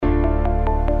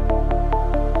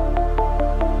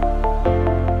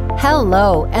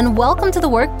Hello, and welcome to the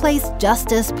Workplace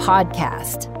Justice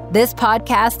Podcast. This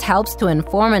podcast helps to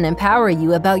inform and empower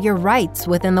you about your rights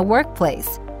within the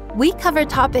workplace. We cover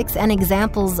topics and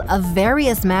examples of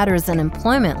various matters in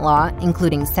employment law,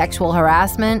 including sexual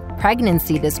harassment,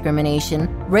 pregnancy discrimination,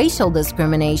 racial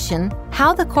discrimination,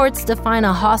 how the courts define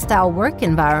a hostile work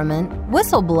environment,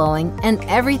 whistleblowing, and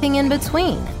everything in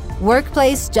between.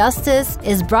 Workplace Justice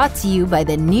is brought to you by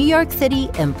the New York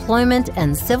City employment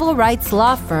and civil rights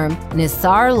law firm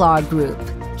Nassar Law Group.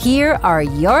 Here are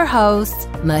your hosts,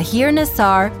 Mahir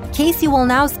Nassar, Casey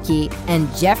Wolnowski,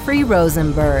 and Jeffrey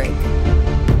Rosenberg.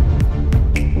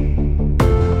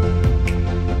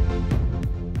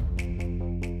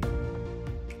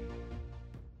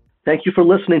 Thank you for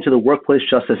listening to the Workplace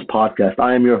Justice Podcast.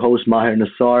 I am your host, Mahir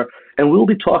Nassar, and we'll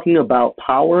be talking about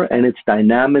power and its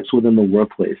dynamics within the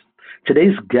workplace.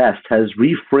 Today's guest has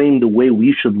reframed the way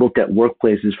we should look at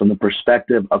workplaces from the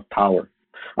perspective of power.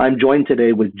 I'm joined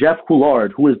today with Jeff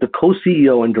Coulard, who is the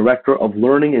co-CEO and Director of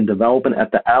Learning and Development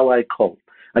at the Ally Co.,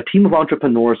 a team of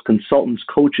entrepreneurs, consultants,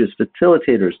 coaches,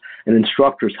 facilitators, and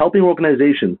instructors helping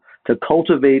organizations to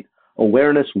cultivate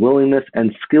awareness, willingness,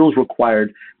 and skills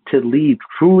required to lead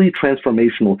truly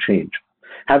transformational change.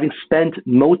 Having spent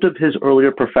most of his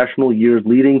earlier professional years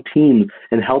leading teams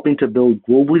and helping to build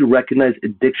globally recognized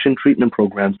addiction treatment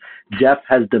programs, Jeff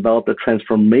has developed a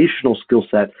transformational skill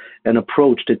set and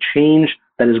approach to change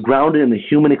that is grounded in the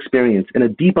human experience and a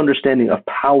deep understanding of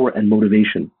power and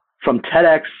motivation. From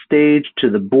TEDx stage to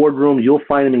the boardroom, you'll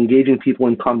find him engaging people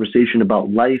in conversation about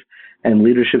life and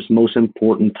leadership's most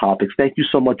important topics. Thank you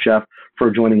so much, Jeff, for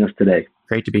joining us today.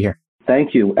 Great to be here.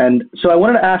 Thank you. And so I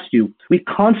wanted to ask you, we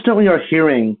constantly are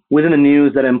hearing within the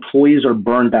news that employees are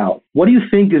burned out. What do you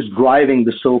think is driving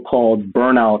the so-called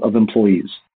burnout of employees?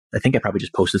 I think I probably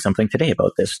just posted something today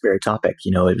about this very topic.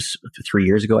 It was 3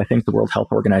 years ago, I think the World Health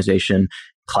Organization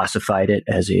classified it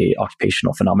as a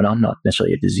occupational phenomenon, not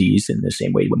necessarily a disease in the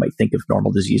same way we might think of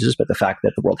normal diseases, but the fact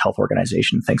that the World Health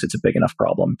Organization thinks it's a big enough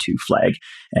problem to flag.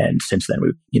 And since then,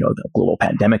 the global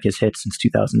pandemic has hit since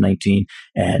 2019,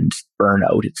 and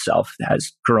burnout itself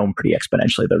has grown pretty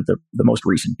exponentially. The most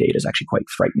recent data is actually quite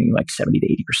frightening. Like 70 to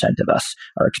 80% of us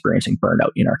are experiencing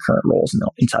burnout in our current roles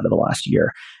inside of the last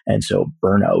year. And so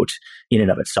burnout in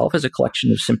and of itself is a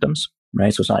collection of symptoms.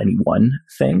 Right. So it's not any one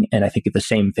thing. And I think the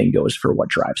same thing goes for what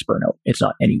drives burnout. It's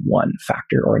not any one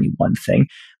factor or any one thing.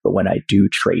 But when I do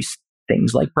trace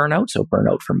things like burnout, so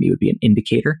burnout for me would be an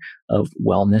indicator of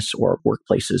wellness or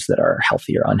workplaces that are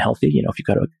healthy or unhealthy. If you've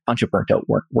got a bunch of burnt out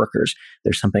workers,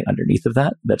 there's something underneath of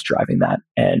that that's driving that.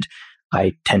 And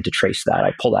I tend to trace that.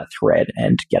 I pull that thread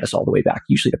and get us all the way back,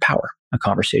 usually to power, a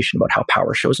conversation about how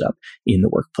power shows up in the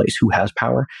workplace. Who has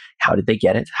power? How did they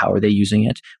get it? How are they using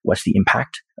it? What's the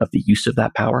impact of the use of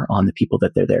that power on the people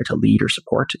that they're there to lead or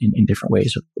support in different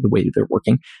ways of the way that they're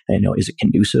working? And is it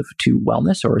conducive to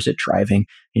wellness, or is it driving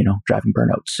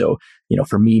burnout? So,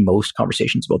 for me, most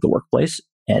conversations about the workplace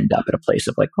end up at a place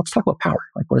of let's talk about power.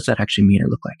 What does that actually mean or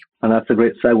look like? And that's a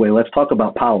great segue. Let's talk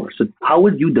about power. So how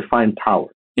would you define power?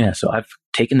 Yeah, so I've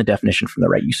taken the definition from the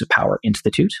Right Use of Power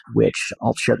Institute, which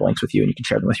I'll share the links with you and you can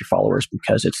share them with your followers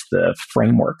because it's the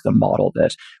framework, the model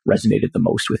that resonated the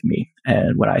most with me.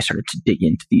 And when I started to dig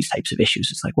into these types of issues,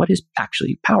 it's what is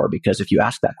actually power? Because if you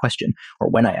ask that question, or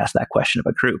when I ask that question of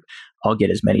a group, I'll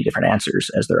get as many different answers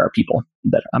as there are people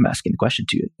that I'm asking the question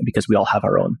to, because we all have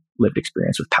our own lived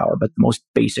experience with power. But the most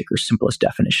basic or simplest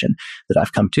definition that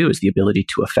I've come to is the ability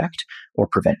to affect or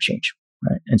prevent change.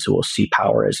 Right. And so we'll see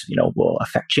power as, will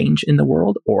affect change in the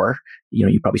world, or,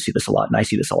 you probably see this a lot, and I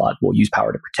see this a lot. We'll use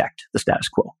power to protect the status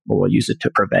quo, or we'll use it to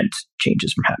prevent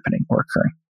changes from happening or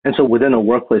occurring. And so within a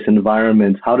workplace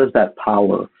environment, how does that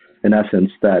power, in essence,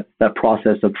 that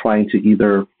process of trying to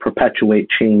either perpetuate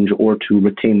change or to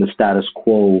retain the status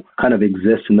quo kind of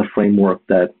exists in the framework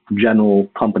that general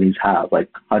companies have?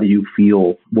 How do you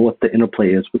feel what the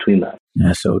interplay is between that?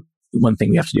 Yeah, so one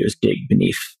thing we have to do is dig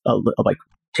beneath,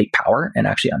 take power and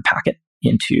actually unpack it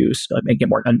into and get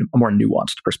a more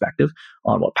nuanced perspective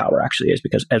on what power actually is.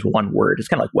 Because as one word, it's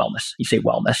kind of like wellness. You say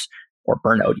wellness or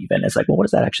burnout even. It's what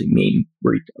does that actually mean?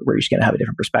 We're just going to have a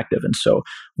different perspective. And so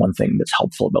one thing that's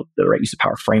helpful about the Right Use of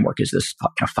Power framework is this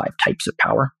kind of 5 types of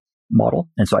power model.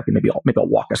 And so I can maybe I'll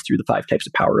walk us through the 5 types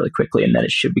of power really quickly, and then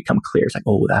it should become clear.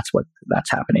 It's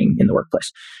that's happening in the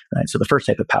workplace. Right. So the first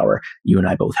type of power, you and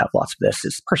I both have lots of this,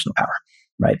 is personal power,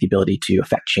 right? The ability to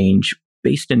affect change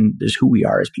based in just who we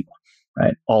are as people,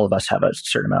 right? All of us have a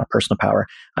certain amount of personal power.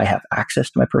 I have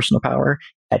access to my personal power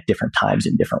at different times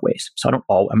in different ways. So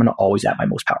I'm not always at my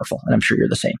most powerful. And I'm sure you're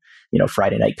the same.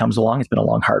 Friday night comes along. It's been a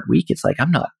long, hard week. It's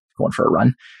I'm not going for a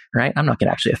run. right? I'm not going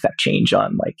to actually affect change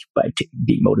on by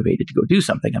being motivated to go do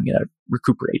something. I'm going to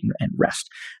recuperate and rest.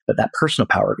 But that personal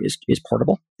power is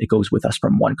portable. It goes with us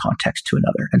from one context to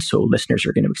another. And so listeners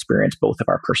are going to experience both of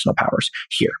our personal powers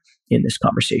here in this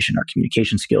conversation, our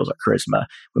communication skills, our charisma.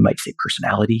 We might say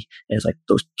personality as like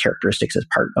those characteristics as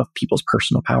part of people's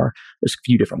personal power. There's a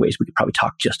few different ways we could probably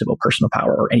talk just about personal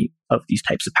power or any of these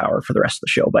types of power for the rest of the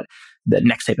show. But the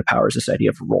next type of power is this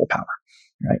idea of role power,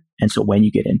 right? And so when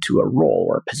you get into a role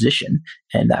or a position,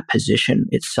 and that position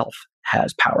itself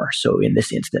has power. So in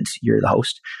this instance, you're the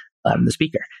host, I'm the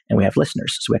speaker, and we have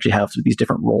listeners. So we actually have these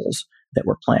different roles that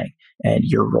we're playing. And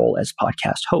your role as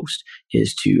podcast host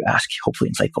is to ask hopefully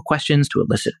insightful questions, to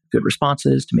elicit good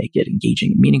responses, to make it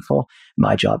engaging and meaningful.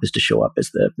 My job is to show up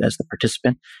as the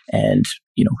participant and,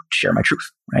 share my truth,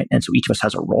 right? And so each of us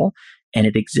has a role, and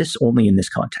it exists only in this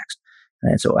context.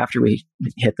 And so after we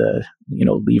hit the,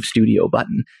 leave studio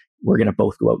button, we're going to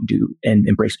both go out and do and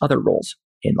embrace other roles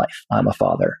in life. I'm a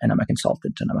father, and I'm a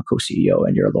consultant, and I'm a co-CEO,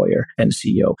 and you're a lawyer and a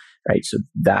CEO, right? So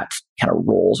that kind of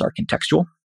roles are contextual,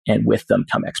 and with them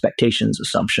come expectations,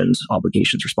 assumptions,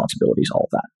 obligations, responsibilities, all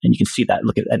of that. And you can see that,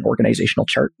 look at an organizational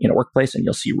chart in a workplace, and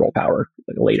you'll see role power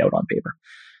laid out on paper.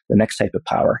 The next type of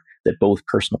power that both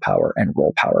personal power and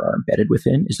role power are embedded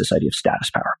within is this idea of status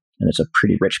power. And it's a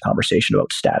pretty rich conversation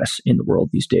about status in the world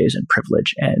these days and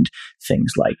privilege and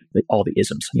things like all the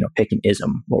isms. Pick an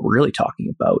ism. What we're really talking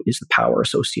about is the power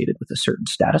associated with a certain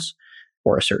status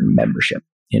or a certain membership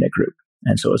in a group.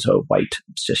 And so as a white,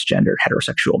 cisgender,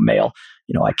 heterosexual male,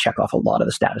 I check off a lot of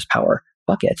the status power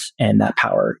buckets, and that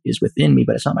power is within me,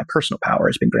 but it's not my personal power.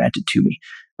 It's been granted to me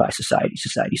by society.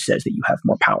 Society says that you have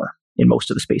more power in most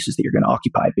of the spaces that you're going to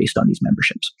occupy based on these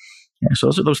memberships. And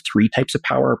so those three types of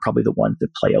power are probably the ones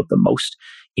that play out the most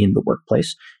in the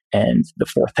workplace. And the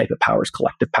fourth type of power is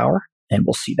collective power. And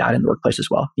we'll see that in the workplace as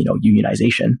well.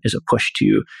 Unionization is a push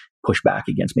to push back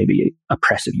against maybe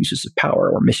oppressive uses of power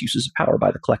or misuses of power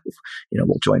by the collective.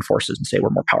 We'll join forces and say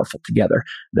we're more powerful together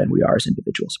than we are as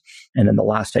individuals. And then the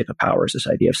last type of power is this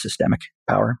idea of systemic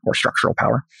power or structural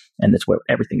power. And that's what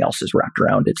everything else is wrapped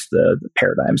around. It's the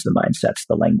paradigms, the mindsets,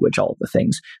 the language, all of the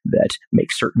things that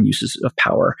make certain uses of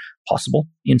power possible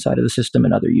inside of the system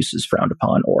and other uses frowned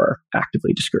upon or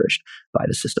actively discouraged by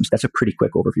the systems. That's a pretty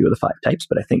quick overview of the 5 types.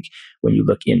 But I think when you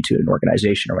look into an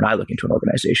organization, or when I look into an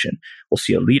organization, we'll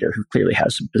see a leader who clearly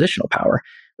has some positional power,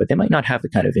 but they might not have the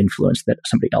kind of influence that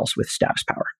somebody else with status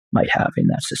power might have in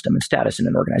that system. And status in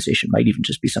an organization might even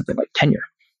just be something like tenure.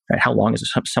 Right? How long has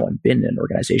someone been in an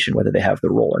organization, whether they have the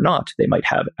role or not? They might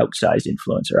have outsized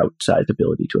influence or outsized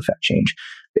ability to affect change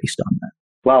based on that.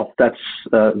 Wow, that's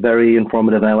very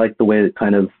informative. And I like the way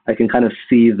that I can kind of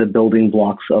see the building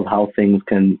blocks of how things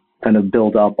can kind of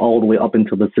build up all the way up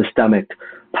into the systemic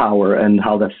power and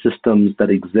how the systems that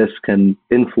exist can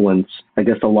influence, I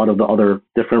guess, a lot of the other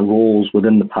different roles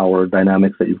within the power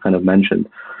dynamics that you've kind of mentioned.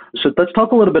 So let's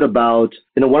talk a little bit about,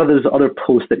 one of those other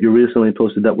posts that you recently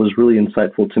posted that was really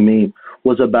insightful to me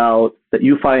was about that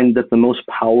you find that the most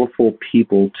powerful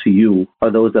people to you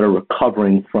are those that are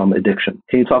recovering from addiction.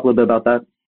 Can you talk a little bit about that?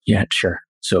 Yeah, sure.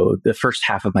 So the first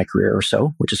half of my career or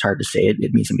so, which is hard to say,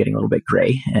 it means I'm getting a little bit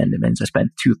gray, and it means I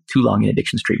spent too long in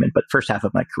addictions treatment. But first half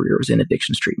of my career was in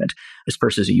addictions treatment,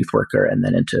 first as a youth worker and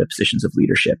then into positions of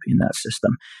leadership in that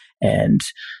system. And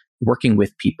working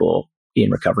with people in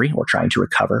recovery or trying to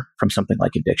recover from something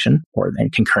like addiction or then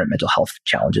concurrent mental health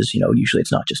challenges. Usually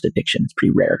it's not just addiction. It's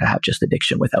pretty rare to have just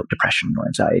addiction without depression or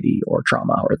anxiety or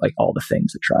trauma or like all the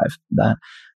things that drive that.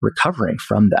 Recovering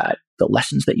from that, the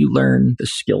lessons that you learn, the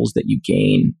skills that you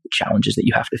gain, the challenges that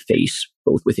you have to face,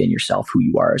 both within yourself, who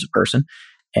you are as a person,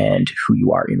 and who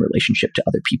you are in relationship to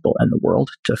other people and the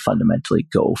world, to fundamentally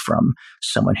go from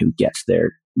someone who gets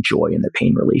their joy and their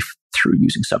pain relief through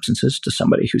using substances to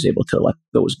somebody who's able to let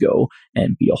those go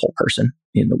and be a whole person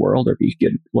in the world or be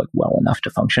good, well enough to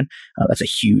function. That's a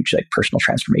huge personal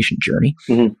transformation journey.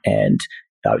 Mm-hmm. And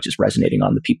I was just resonating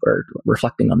on the people, or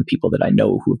reflecting on the people that I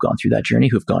know who have gone through that journey,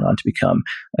 who have gone on to become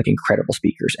incredible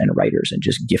speakers and writers and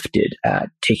just gifted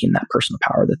at taking that personal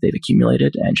power that they've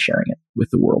accumulated and sharing it with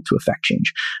the world to affect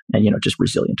change. And, just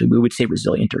resilient. We would say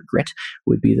resilient or grit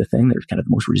would be the thing. They're kind of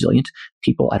the most resilient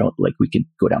people. I don't we could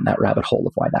go down that rabbit hole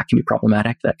of why that can be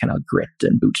problematic, that kind of grit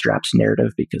and bootstraps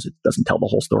narrative, because it doesn't tell the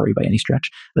whole story by any stretch.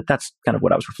 But that's kind of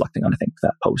what I was reflecting on. I think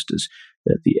that post is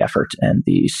that the effort and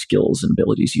the skills and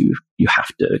abilities you have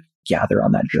to gather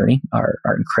on that journey are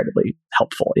incredibly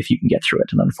helpful if you can get through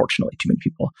it. And unfortunately, too many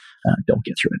people don't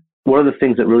get through it. One of the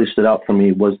things that really stood out for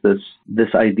me was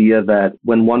this idea that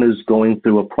when one is going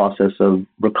through a process of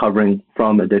recovering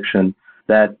from addiction,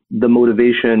 that the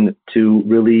motivation to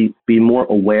really be more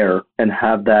aware and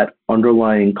have that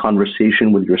underlying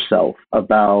conversation with yourself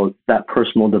about that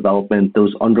personal development,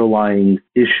 those underlying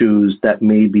issues that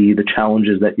may be the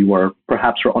challenges that you are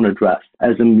perhaps are unaddressed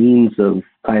as a means of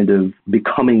kind of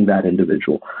becoming that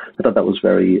individual. I thought that was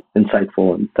very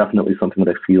insightful and definitely something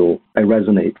that I feel I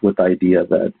resonate with the idea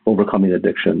that overcoming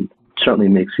addiction certainly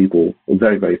makes people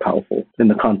very, very powerful in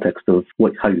the context of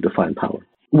how you define power.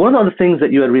 One of the things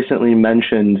that you had recently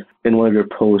mentioned in one of your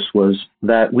posts was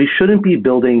that we shouldn't be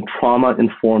building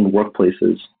trauma-informed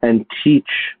workplaces and teach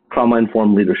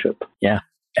trauma-informed leadership. Yeah,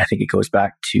 I think it goes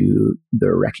back to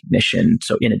the recognition.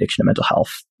 So in addiction to mental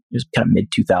health, it was kind of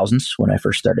mid-2000s when I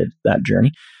first started that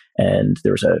journey. And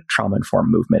there was a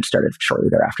trauma-informed movement started shortly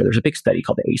thereafter. There's a big study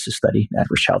called the ACEs study,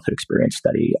 Adverse Childhood Experience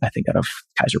Study, I think out of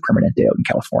Kaiser Permanente out in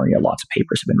California. Lots of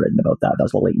papers have been written about that. That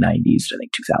was the late 90s, I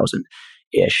think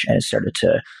 2000-ish. And it started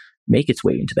to make its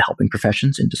way into the helping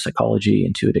professions, into psychology,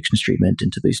 into addictions treatment,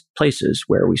 into these places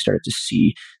where we started to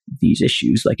see these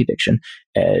issues like addiction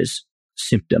as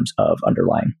symptoms of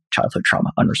underlying childhood trauma,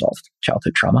 unresolved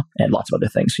childhood trauma, and lots of other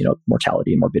things.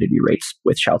 Mortality and morbidity rates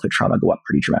with childhood trauma go up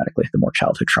pretty dramatically the more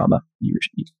childhood trauma you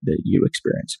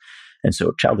experience. And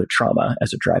so childhood trauma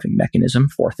as a driving mechanism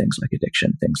for things like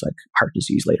addiction, things like heart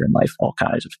disease later in life, all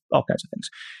kinds of things.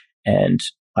 And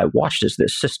I watched as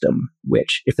this system,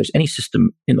 which if there's any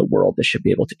system in the world that should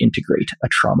be able to integrate a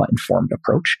trauma-informed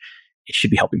approach, it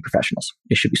should be helping professionals.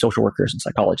 It should be social workers and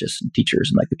psychologists and teachers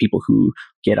and like the people who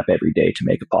get up every day to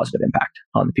make a positive impact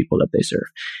on the people that they serve.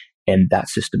 And that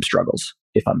system struggles,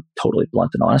 if I'm totally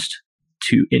blunt and honest,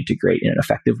 to integrate in an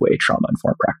effective way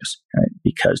trauma-informed practice, right?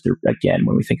 Because again,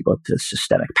 when we think about the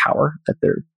systemic power that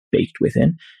they're baked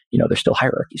within, there's still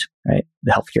hierarchies, right?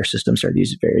 The healthcare systems are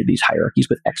these hierarchies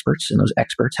with experts, and those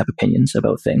experts have opinions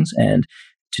about things. And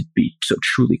to be so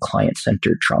truly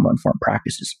client-centered trauma-informed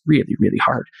practice is really, really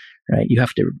hard, right? You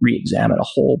have to re-examine a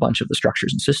whole bunch of the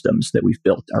structures and systems that we've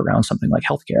built around something like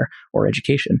healthcare or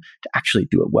education to actually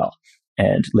do it well.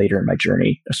 And later in my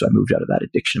journey, so I moved out of that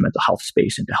addiction and mental health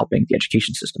space into helping the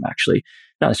education system actually,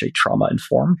 not necessarily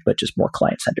trauma-informed, but just more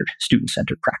client-centered,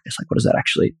 student-centered practice. Like, what does that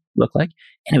actually look like?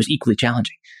 And it was equally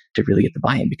challenging to really get the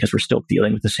buy-in because we're still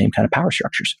dealing with the same kind of power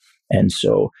structures. And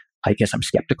so I guess I'm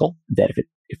skeptical that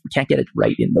if we can't get it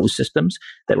right in those systems,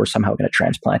 that we're somehow going to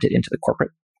transplant it into the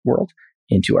corporate world,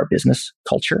 into our business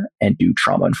culture, and do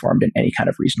trauma-informed in any kind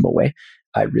of reasonable way.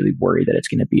 I really worry that it's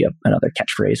going to be another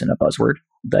catchphrase and a buzzword,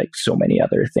 like so many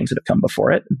other things that have come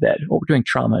before it, that, we're doing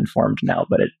trauma-informed now,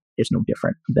 but it is no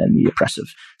different than the oppressive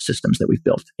systems that we've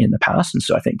built in the past. And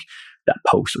so I think that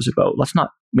post was about, let's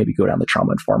not maybe go down the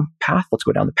trauma-informed path, let's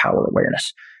go down the power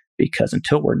awareness. Because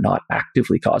until we're not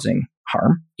actively causing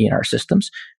harm in our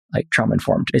systems, like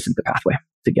trauma-informed isn't the pathway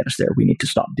to get us there. We need to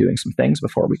stop doing some things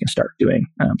before we can start doing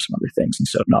some other things. And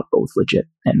so not both legit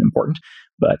and important,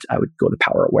 but I would go the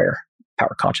power-aware,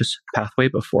 power-conscious pathway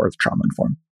before the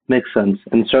trauma-informed. Makes sense.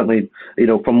 And certainly,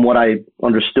 from what I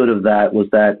understood of that was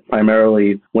that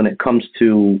primarily when it comes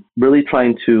to really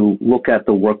trying to look at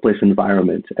the workplace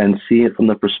environment and see it from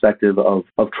the perspective of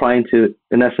trying to,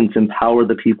 in essence, empower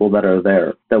the people that are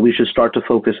there, that we should start to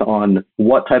focus on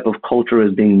what type of culture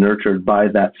is being nurtured by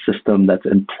that system that's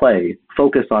in play,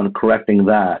 focus on correcting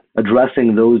that,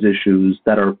 addressing those issues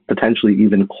that are potentially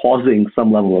even causing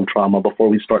some level of trauma before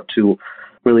we start to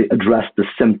really address the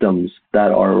symptoms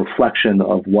that are a reflection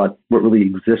of what really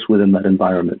exists within that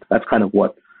environment. That's kind of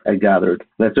what I gathered.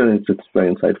 It's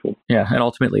very insightful. Yeah, and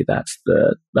ultimately that's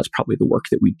probably the work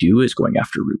that we do, is going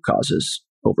after root causes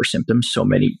over symptoms. So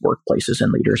many workplaces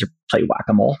and leaders play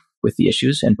whack-a-mole with the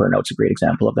issues, and burnout's a great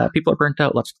example of that. People are burnt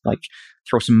out. Let's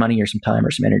throw some money or some time or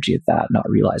some energy at that, not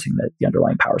realizing that the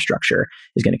underlying power structure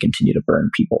is going to continue to burn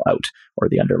people out, or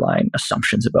the underlying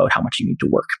assumptions about how much you need to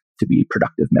work to be a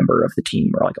productive member of the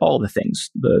team, or like all the things,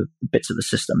 the bits of the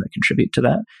system that contribute to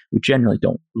that. We generally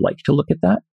don't like to look at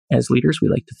that as leaders. We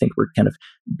like to think we're kind of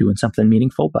doing something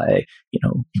meaningful by,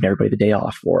 giving everybody the day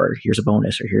off, or here's a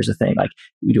bonus, or here's a thing. Like,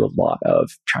 we do a lot of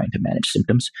trying to manage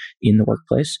symptoms in the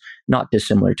workplace, not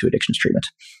dissimilar to addictions treatment,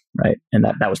 right? And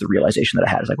that was the realization that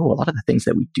I had. Is like, a lot of the things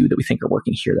that we do that we think are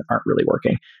working here that aren't really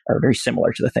working are very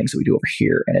similar to the things that we do over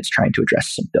here. And it's trying to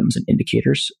address symptoms and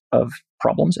indicators of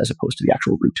problems as opposed to the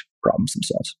actual root problems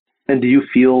themselves. And do you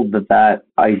feel that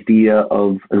idea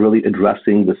of really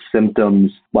addressing the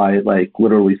symptoms by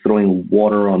literally throwing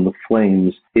water on the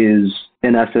flames is,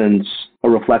 in essence, a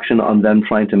reflection on them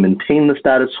trying to maintain the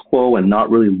status quo and not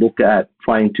really look at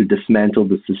trying to dismantle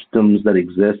the systems that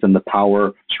exist and the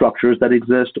power structures that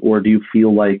exist? Or do you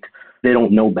feel like they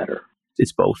don't know better?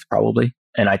 It's both, probably.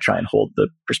 And I try and hold the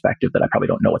perspective that I probably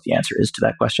don't know what the answer is to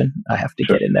that question. I have to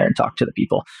get in there and talk to the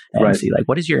people and see like,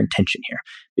 what is your intention here?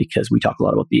 Because we talk a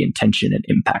lot about the intention and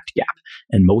impact gap.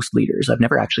 And most leaders, I've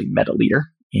never actually met a leader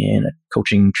in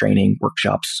coaching, training,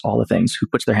 workshops, all the things, who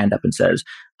puts their hand up and says,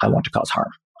 I want to cause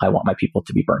harm. I want my people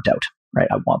to be burnt out, right?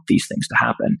 I want these things to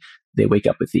happen. They wake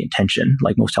up with the intention,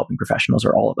 like most helping professionals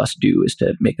or all of us do, is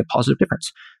to make a positive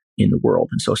difference in the world.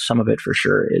 And so some of it for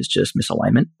sure is just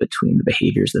misalignment between the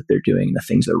behaviors that they're doing and the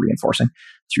things they're reinforcing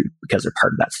through, because they're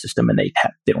part of that system and they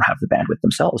don't have the bandwidth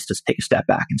themselves to take a step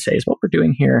back and say, is what we're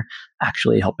doing here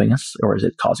actually helping us, or is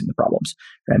it causing the problems?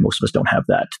 Right? Most of us don't have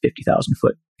that 50,000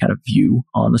 foot kind of view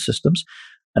on the systems.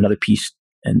 Another piece,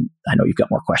 and I know you've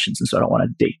got more questions, and so I don't want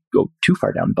to go too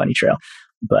far down the bunny trail,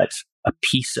 but a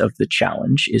piece of the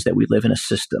challenge is that we live in a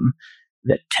system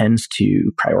that tends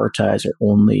to prioritize or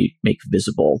only make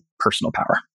visible personal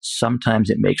power.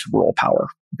 Sometimes it makes role power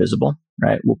visible,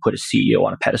 right? We'll put a CEO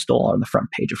on a pedestal on the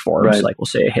front page of Forbes. Right. Like we'll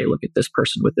say, hey, look at this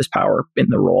person with this power in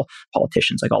the role,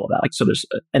 politicians, like all of that. Like, so there's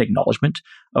an acknowledgement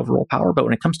of role power. But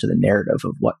when it comes to the narrative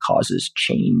of what causes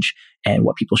change and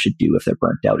what people should do if they're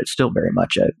burnt out, it's still very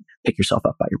much a pick yourself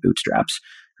up by your bootstraps,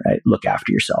 right? Look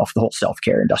after yourself. The whole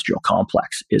self-care industrial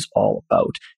complex is all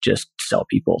about just sell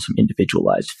people some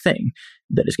individualized thing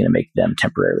that is going to make them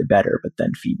temporarily better, but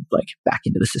then feed like back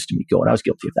into the system you go. And I was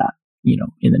guilty of that,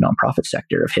 in the nonprofit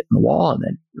sector, of hitting the wall and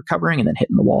then recovering and then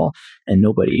hitting the wall. And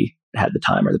nobody had the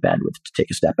time or the bandwidth to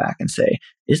take a step back and say,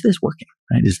 is this working?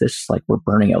 Right? Is this like we're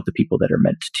burning out the people that are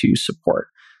meant to support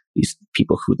these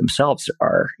people who themselves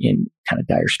are in kind of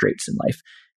dire straits in life?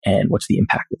 And what's the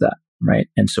impact of that? Right.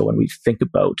 And so when we think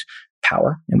about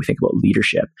power and we think about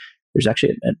leadership, there's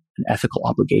actually an ethical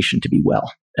obligation to be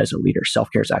well as a leader.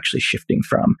 Self-care is actually shifting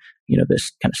from,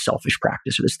 this kind of selfish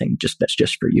practice or this thing that's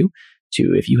just for you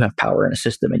to, if you have power in a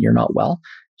system and you're not well,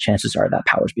 chances are that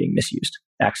power is being misused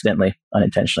accidentally,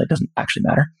 unintentionally. It doesn't actually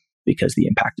matter because the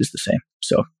impact is the same.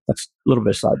 So that's a little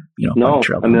bit aside, No,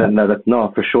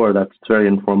 for sure. That's very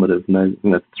informative. And I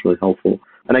think that's really helpful.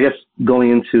 And I guess going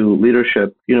into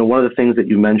leadership, one of the things that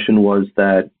you mentioned was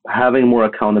that having more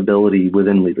accountability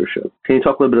within leadership. Can you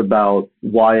talk a little bit about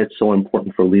why it's so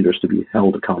important for leaders to be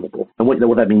held accountable and what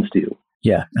that means to you?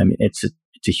 Yeah, I mean, it's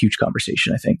a huge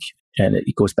conversation, I think. And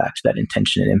it goes back to that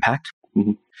intention and impact.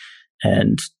 Mm-hmm.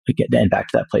 And again, back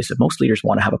to that place of most leaders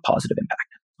want to have a positive impact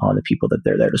on the people that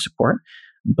they're there to support.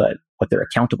 But what they're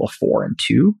accountable for and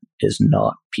to is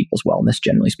not people's wellness,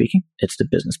 generally speaking. It's the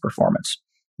business performance.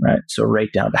 Right. So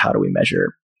right down to how do we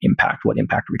measure impact? What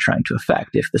impact are we trying to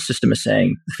affect? If the system is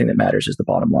saying the thing that matters is the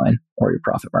bottom line or your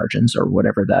profit margins or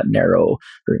whatever that narrow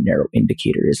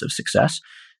indicator is of success,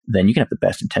 then you can have the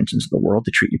best intentions in the world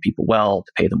to treat your people well,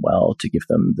 to pay them well, to give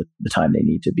them the time they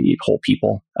need to be whole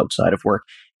people outside of work.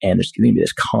 And there's going to be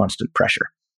this constant pressure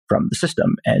from the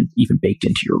system and even baked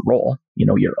into your role,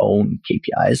 your own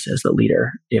KPIs as the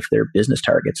leader, if they're business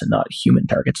targets and not human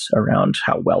targets around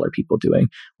how well are people doing,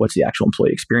 what's the actual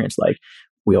employee experience like,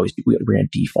 we're going to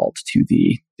default to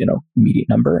the immediate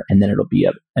number, and then it'll be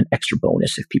an extra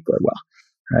bonus if people are well.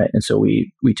 Right. And so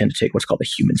we tend to take what's called a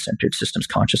human-centered systems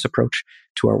conscious approach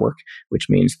to our work, which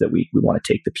means that we want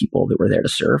to take the people that we're there to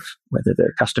serve, whether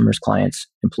they're customers, clients,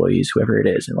 employees, whoever it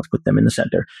is, and let's put them in the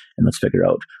center and let's figure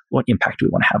out what impact do we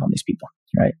want to have on these people.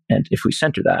 Right. And if we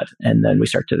center that and then we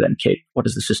start to then, okay, what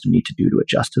does the system need to do to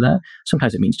adjust to that?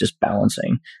 Sometimes it means just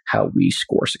balancing how we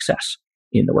score success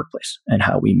in the workplace and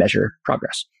how we measure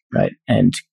progress. Right.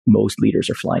 And most leaders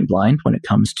are flying blind when it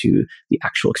comes to the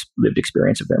actual lived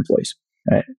experience of their employees.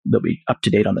 Right. They'll be up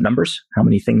to date on the numbers, how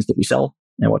many things did we sell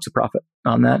and what's the profit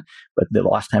on that. But the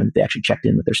last time that they actually checked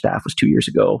in with their staff was 2 years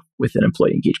ago with an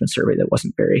employee engagement survey that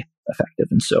wasn't very effective.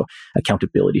 And so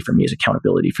accountability for me is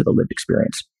accountability for the lived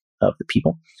experience of the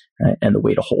people. Right? And the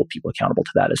way to hold people accountable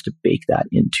to that is to bake that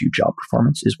into job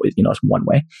performance is one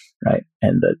way. Right.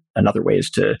 And another way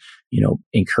is to,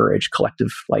 encourage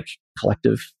collective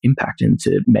impact and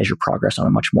to measure progress on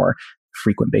a much more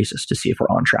frequent basis to see if we're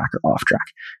on track or off track,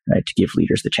 right? To give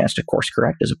leaders the chance to course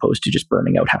correct as opposed to just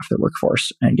burning out half their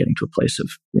workforce and getting to a place of,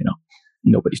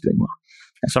 nobody's doing well.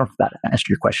 And so I don't know if that answered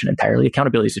your question entirely.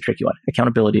 Accountability is a tricky one.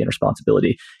 Accountability and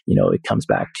responsibility, it comes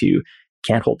back to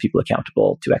can't hold people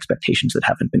accountable to expectations that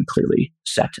haven't been clearly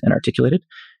set and articulated.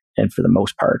 And for the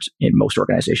most part, in most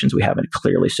organizations, we haven't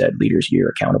clearly said leaders, you're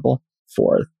accountable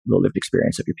for the lived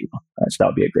experience of your people. So that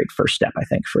would be a great first step, I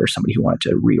think, for somebody who wanted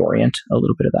to reorient a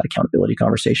little bit of that accountability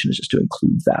conversation is just to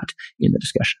include that in the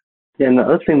discussion. Yeah, and the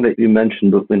other thing that you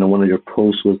mentioned in one of your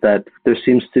posts was that there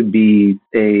seems to be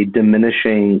a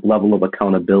diminishing level of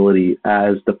accountability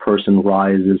as the person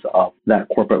rises up that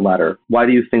corporate ladder. Why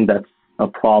do you think that's a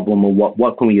problem, or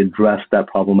what can we address that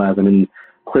problem as? I mean,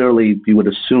 clearly you would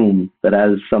assume that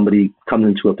as somebody comes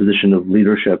into a position of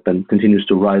leadership and continues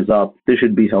to rise up, they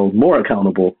should be held more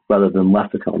accountable rather than less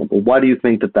accountable. Why do you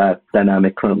think that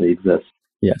dynamic currently exists?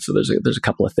 Yeah, so there's a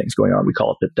couple of things going on. We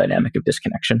call it the dynamic of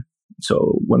disconnection.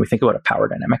 So when we think about a power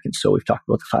dynamic, and so we've talked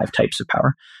about the 5 types of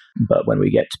power, but when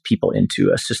we get people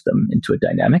into a system, into a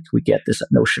dynamic, we get this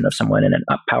notion of someone in an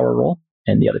up power role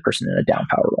and the other person in a down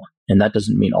power role. And that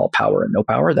doesn't mean all power and no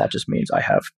power. That just means I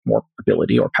have more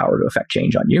ability or power to affect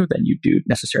change on you than you do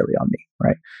necessarily on me,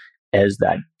 right? As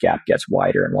that gap gets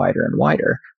wider and wider and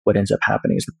wider, what ends up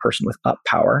happening is the person with up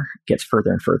power gets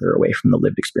further and further away from the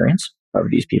lived experience of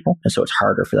these people. And so it's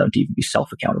harder for them to even be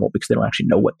self-accountable because they don't actually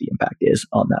know what the impact is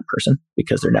on that person,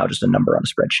 because they're now just a number on a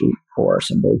spreadsheet or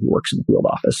somebody who works in the field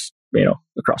office,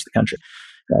 across the country.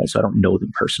 So I don't know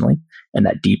them personally. And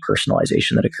that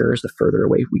depersonalization that occurs, the further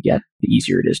away we get, the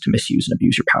easier it is to misuse and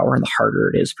abuse your power, and the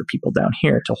harder it is for people down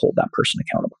here to hold that person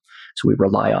accountable. So we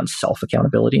rely on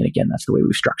self-accountability. And again, that's the way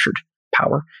we've structured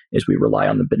power, is we rely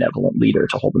on the benevolent leader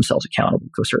to hold themselves accountable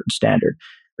to a certain standard.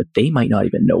 But they might not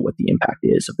even know what the impact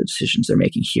is of the decisions they're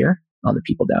making here on the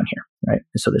people down here, right?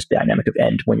 And so this dynamic of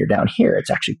end, when you're down here, it's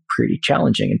actually pretty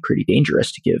challenging and pretty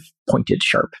dangerous to give pointed,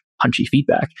 sharp, punchy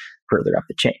feedback further up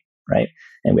the chain, right?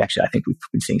 And I think we've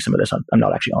been seeing some of this. I'm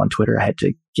not actually on Twitter. I had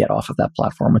to get off of that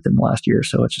platform within the last year or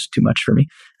so. It's just too much for me,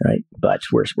 right? But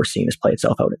we're seeing this play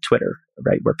itself out at Twitter,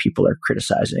 right? Where people are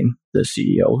criticizing the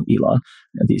CEO, Elon,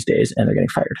 these days, and they're getting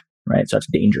fired, right? So it's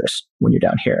dangerous when you're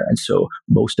down here. And so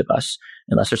most of us,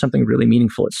 unless there's something really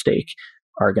meaningful at stake,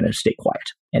 are going to stay quiet.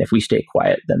 And if we stay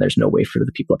quiet, then there's no way for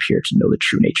the people up here to know the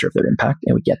true nature of their impact.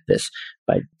 And we get this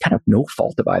by kind of no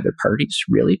fault of either parties,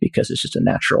 really, because it's just a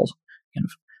natural kind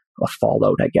of a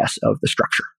fallout, I guess, of the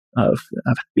structure of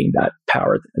being that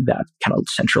power that kind of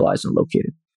centralized and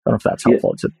located. I don't know if that's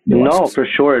helpful. No, for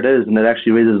sure it is. And it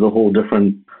actually raises a whole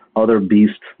different other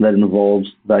beast that involves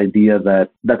the idea that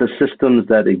the systems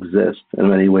that exist in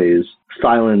many ways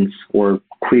silence or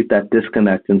create that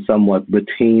disconnect and somewhat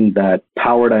retain that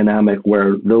power dynamic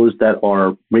where those that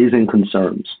are raising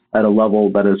concerns at a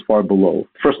level that is far below,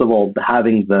 first of all,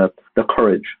 having the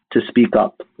courage to speak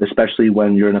up, especially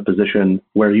when you're in a position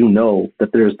where you know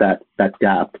that there's that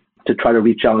gap, to try to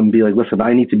reach out and be like, listen,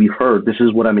 I need to be heard. This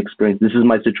is what I'm experiencing. This is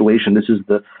my situation. This is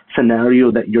the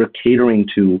scenario that you're catering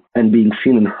to, and being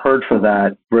seen and heard for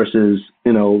that versus,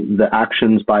 the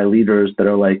actions by leaders that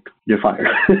are like, you're fired,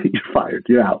 you're fired,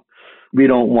 you're out. We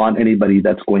don't want anybody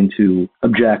that's going to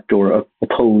object or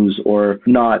oppose or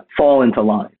not fall into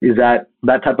line. Is that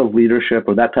type of leadership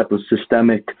or that type of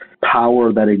systemic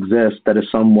power that exists that is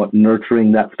somewhat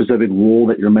nurturing that specific role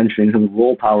that you're mentioning,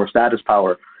 role power, status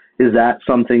power? Is that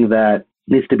something that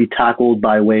needs to be tackled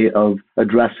by way of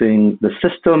addressing the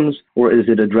systems, or is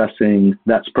it addressing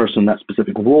that person, that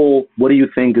specific role? What do you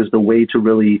think is the way to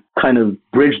really kind of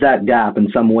bridge that gap in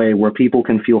some way where people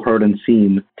can feel heard and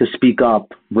seen to speak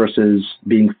up versus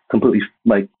being completely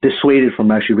dissuaded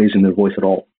from actually raising their voice at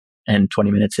all? And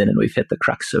 20 minutes in, and we've hit the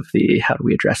crux of the how do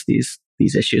we address these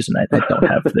issues. And I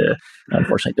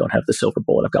unfortunately don't have the silver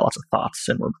bullet. I've got lots of thoughts,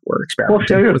 and we're experimenting. Well,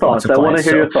 share your thoughts. I want to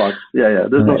hear your thoughts. Yeah.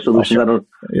 There's no solution.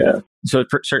 So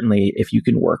certainly, if you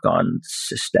can work on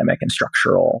systemic and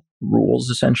structural rules,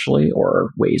 essentially, or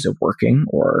ways of working,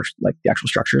 or like the actual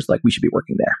structures, we should be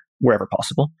working there wherever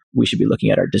possible. We should be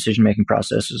looking at our decision-making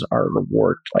processes, our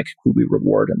reward, like who we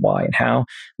reward and why and how.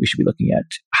 We should be looking at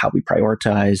how we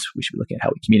prioritize. We should be looking at how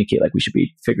we communicate. We should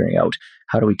be figuring out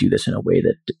how do we do this in a way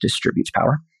that distributes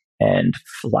power and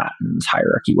flattens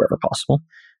hierarchy wherever possible,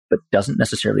 but doesn't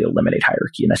necessarily eliminate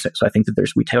hierarchy. And so I think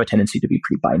that we have a tendency to be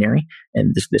pretty binary,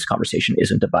 and this conversation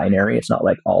isn't a binary. It's not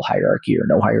like all hierarchy or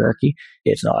no hierarchy.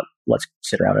 It's not let's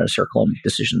sit around in a circle and make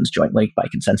decisions jointly by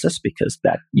consensus, because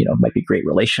that might be great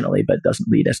relationally, but doesn't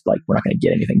lead us we're not going to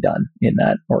get anything done in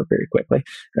that or very quickly,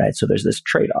 right? So there's this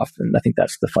trade-off, and I think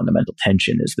that's the fundamental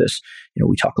tension. Is this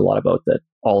we talk a lot about that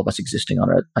all of us existing on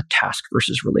a task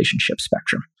versus relationship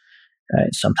spectrum.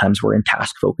 Sometimes we're in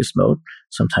task-focused mode.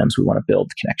 Sometimes we want to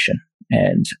build connection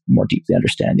and more deeply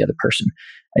understand the other person.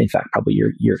 And in fact, probably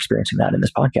you're experiencing that in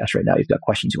this podcast right now. You've got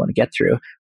questions you want to get through,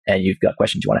 and you've got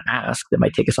questions you want to ask that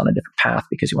might take us on a different path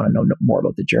because you want to know more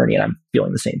about the journey. And I'm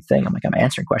feeling the same thing. I'm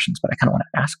answering questions, but I kind of want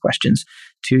to ask questions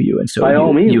to you. And so by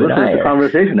all means, listen to the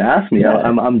conversation. Ask me. Yeah,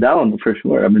 I'm down for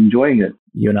sure. I'm enjoying it.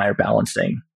 You and I are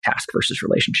balancing task versus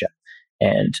relationship,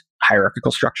 and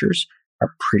hierarchical structures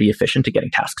are pretty efficient at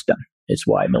getting tasks done. It's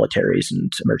why militaries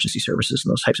and emergency services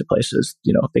and those types of places,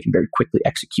 they can very quickly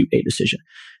execute a decision.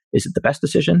 Is it the best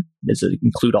decision? Does it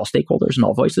include all stakeholders and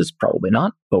all voices? Probably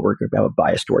not, but we're going to have a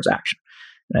bias towards action.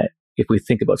 Right? if we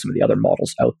think about some of the other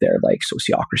models out there, like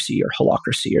sociocracy or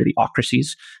holacracy or the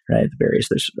ocracies, right?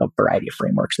 There's a variety of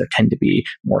frameworks that tend to be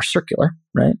more circular,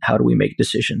 right? How do we make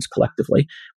decisions collectively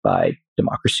by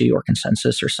democracy or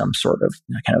consensus or some sort of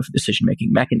kind of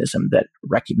decision-making mechanism that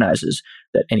recognizes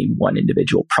that any one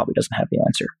individual probably doesn't have the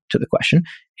answer to the question.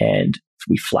 And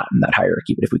we flatten that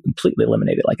hierarchy, but if we completely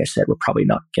eliminate it, like I said, we're probably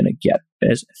not going to get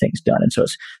as things done. And so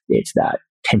it's that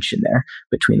tension there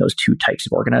between those two types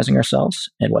of organizing ourselves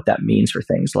and what that means for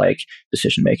things like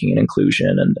decision-making and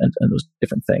inclusion and those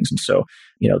different things. And so,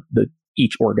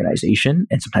 each organization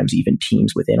and sometimes even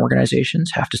teams within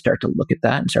organizations have to start to look at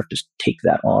that and start to take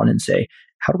that on and say,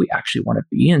 how do we actually want to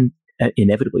be? And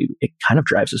inevitably, it kind of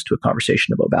drives us to a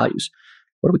conversation about values.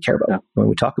 What do we care about? Yeah. When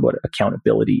we talk about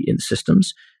accountability in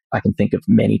systems, I can think of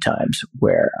many times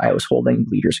where I was holding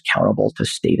leaders accountable to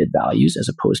stated values as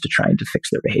opposed to trying to fix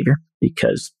their behavior.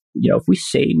 Because, if we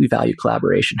say we value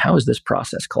collaboration, how is this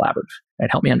process collaborative?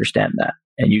 And help me understand that.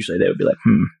 And usually they would be like,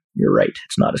 you're right.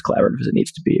 It's not as collaborative as it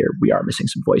needs to be, or we are missing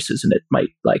some voices, and it might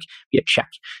be a check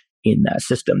in that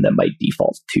system that might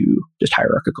default to just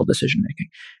hierarchical decision making,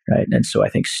 right? And so I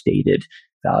think stated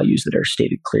values that are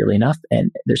stated clearly enough,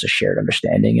 and there's a shared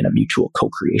understanding and a mutual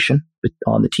co-creation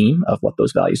on the team of what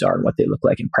those values are and what they look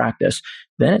like in practice,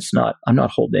 then I'm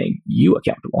not holding you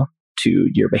accountable to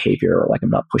your behavior, or I'm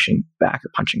not pushing back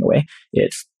or punching away.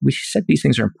 We said these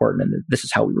things are important and this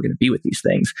is how we were going to be with these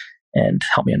things. And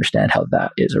help me understand how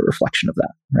that is a reflection of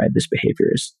that, right? This behavior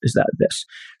is that this,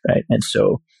 right? And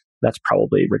so that's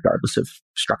probably, regardless of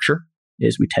structure,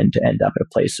 is we tend to end up at a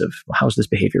place of, well, how is this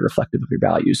behavior reflective of your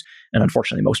values? And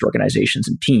unfortunately, most organizations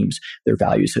and teams, their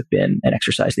values have been an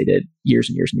exercise they did years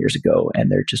and years and years ago, and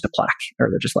they're just a plaque, or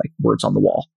they're just like words on the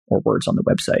wall or words on the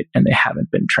website, and they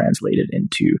haven't been translated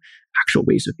into actual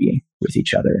ways of being with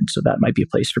each other. And so that might be a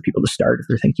place for people to start if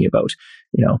they're thinking about,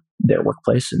 their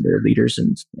workplace and their leaders,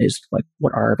 and is like,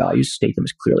 what are our values? State them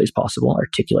as clearly as possible,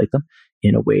 articulate them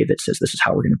in a way that says, this is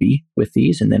how we're going to be with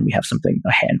these. And then we have something,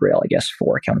 a handrail, I guess,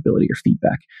 for accountability or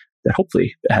feedback that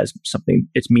hopefully has something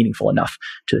it's meaningful enough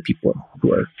to the people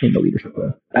who are in the leadership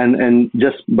role. And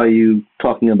just by you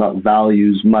talking about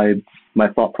values, my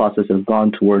thought process has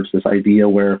gone towards this idea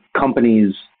where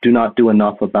companies do not do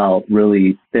enough about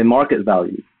they market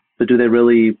values, but do they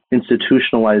really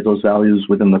institutionalize those values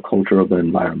within the culture of their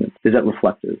environment? Is that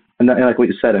reflective? And like what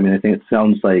you said, I think it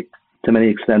sounds like to many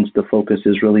extents, the focus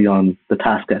is really on the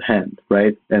task at hand,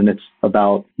 right? And it's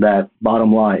about that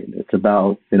bottom line. It's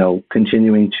about,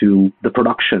 continuing to the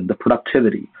production, the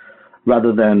productivity,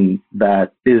 rather than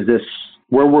that, is this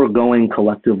where we're going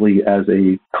collectively as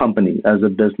a company, as a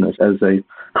business, as a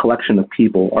collection of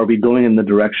people? Are we going in the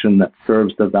direction that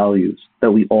serves the values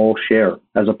that we all share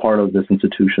as a part of this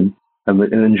institution? And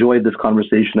enjoyed this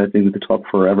conversation. I think we could talk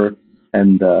forever.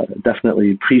 And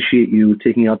definitely appreciate you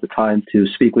taking out the time to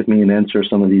speak with me and answer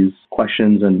some of these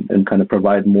questions and kind of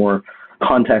provide more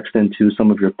context into some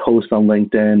of your posts on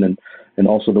LinkedIn and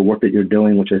also the work that you're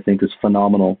doing, which I think is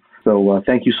phenomenal. So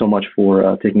thank you so much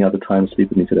for taking out the time to speak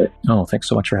with me today. Oh, thanks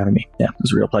so much for having me. Yeah, it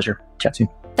was a real pleasure. Chat soon.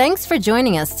 Thanks for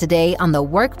joining us today on the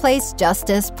Workplace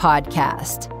Justice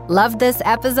Podcast. Loved this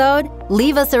episode?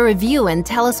 Leave us a review and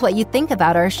tell us what you think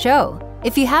about our show.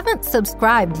 If you haven't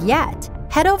subscribed yet,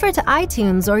 head over to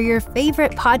iTunes or your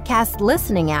favorite podcast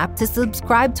listening app to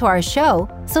subscribe to our show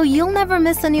so you'll never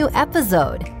miss a new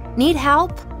episode. Need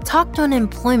help? Talk to an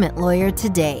employment lawyer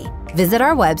today. Visit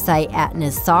our website at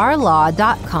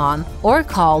nisarlaw.com or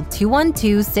call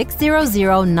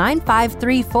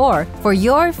 212-600-9534 for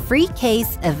your free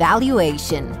case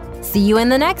evaluation. See you in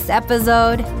the next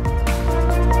episode.